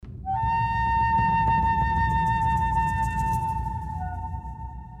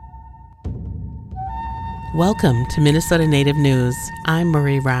Welcome to Minnesota Native News. I'm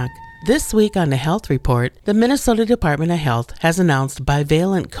Marie Rock. This week on the Health Report, the Minnesota Department of Health has announced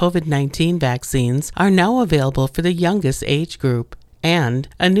bivalent COVID-19 vaccines are now available for the youngest age group, and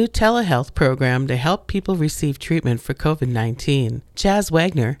a new telehealth program to help people receive treatment for COVID-19. Chaz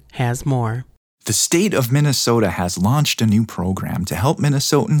Wagner has more. The state of Minnesota has launched a new program to help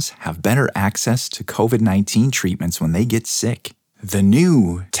Minnesotans have better access to COVID-19 treatments when they get sick. The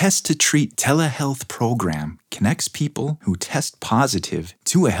new Test to Treat telehealth program connects people who test positive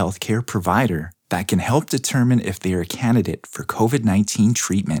to a healthcare provider that can help determine if they are a candidate for COVID-19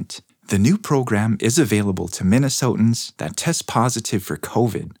 treatment. The new program is available to Minnesotans that test positive for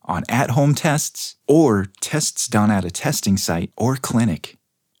COVID on at-home tests or tests done at a testing site or clinic.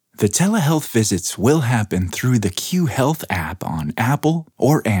 The telehealth visits will happen through the Q Health app on Apple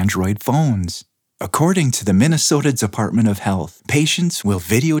or Android phones. According to the Minnesota Department of Health, patients will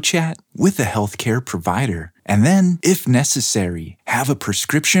video chat with a healthcare provider and then, if necessary, have a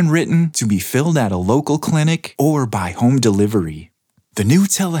prescription written to be filled at a local clinic or by home delivery. The new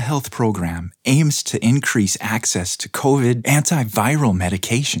telehealth program aims to increase access to COVID antiviral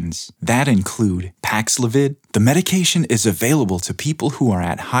medications that include Paxlovid. The medication is available to people who are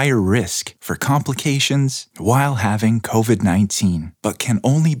at higher risk for complications while having COVID-19, but can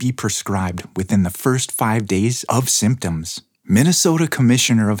only be prescribed within the first 5 days of symptoms. Minnesota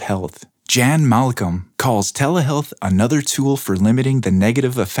Commissioner of Health Jan Malcolm calls telehealth another tool for limiting the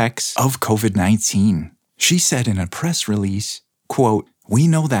negative effects of COVID-19. She said in a press release, quote, "We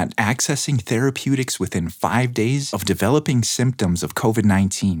know that accessing therapeutics within 5 days of developing symptoms of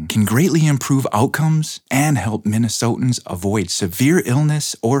COVID-19 can greatly improve outcomes and help Minnesotans avoid severe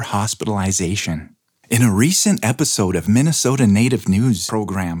illness or hospitalization." In a recent episode of Minnesota Native News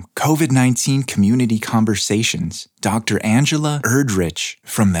program COVID-19 Community Conversations, Dr. Angela Erdrich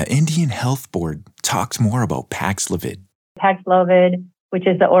from the Indian Health Board talked more about Paxlovid. Paxlovid, which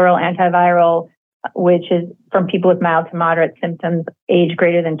is the oral antiviral, which is from people with mild to moderate symptoms, age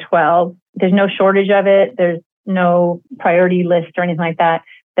greater than 12. There's no shortage of it. There's no priority list or anything like that.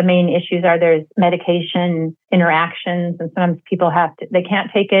 The main issues are there's medication interactions, and sometimes people they can't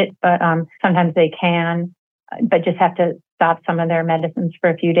take it, but sometimes they can, but just have to stop some of their medicines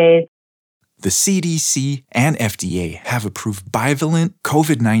for a few days. The CDC and FDA have approved bivalent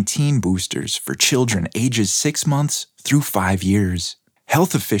COVID-19 boosters for children ages 6 months through 5 years.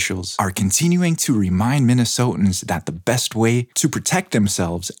 Health officials are continuing to remind Minnesotans that the best way to protect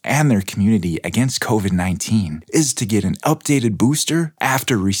themselves and their community against COVID-19 is to get an updated booster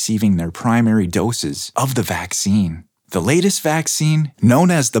after receiving their primary doses of the vaccine. The latest vaccine,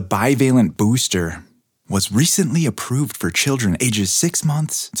 known as the bivalent booster, was recently approved for children ages 6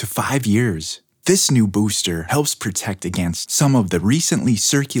 months to 5 years. This new booster helps protect against some of the recently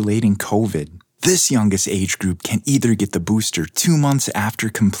circulating COVID. This youngest age group can either get the booster 2 months after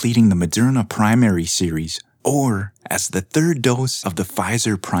completing the Moderna primary series or as the third dose of the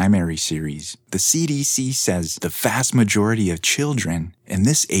Pfizer primary series. The CDC says the vast majority of children in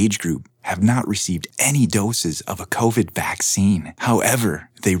this age group have not received any doses of a COVID vaccine. However,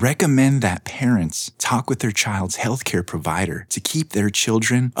 they recommend that parents talk with their child's healthcare provider to keep their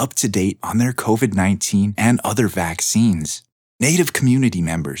children up to date on their COVID-19 and other vaccines. Native community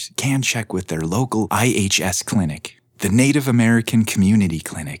members can check with their local IHS clinic, the Native American Community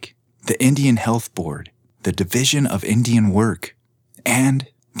Clinic, the Indian Health Board, the Division of Indian Work, and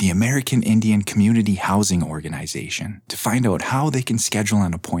the American Indian Community Housing Organization to find out how they can schedule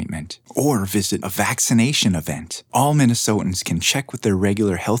an appointment or visit a vaccination event. All Minnesotans can check with their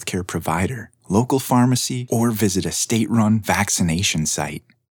regular healthcare provider, local pharmacy, or visit a state-run vaccination site.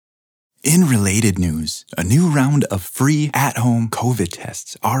 In related news, a new round of free at-home COVID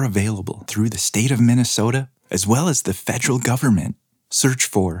tests are available through the state of Minnesota as well as the federal government. Search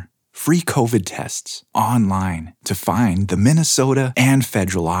for free COVID tests online to find the Minnesota and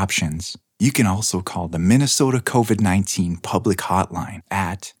federal options. You can also call the Minnesota COVID-19 public hotline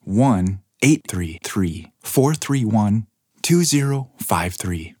at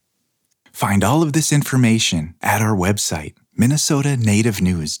 1-833-431-2053. Find all of this information at our website,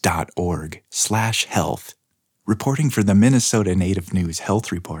 minnesotanativenews.org/health. Reporting for the Minnesota Native News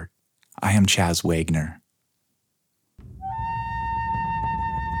Health Report, I am Chaz Wagner.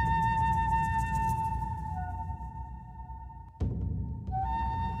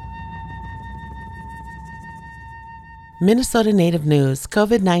 Minnesota Native News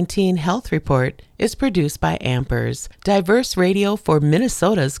COVID-19 Health Report is produced by Ampers, diverse radio for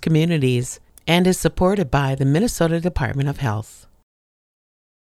Minnesota's communities, and is supported by the Minnesota Department of Health.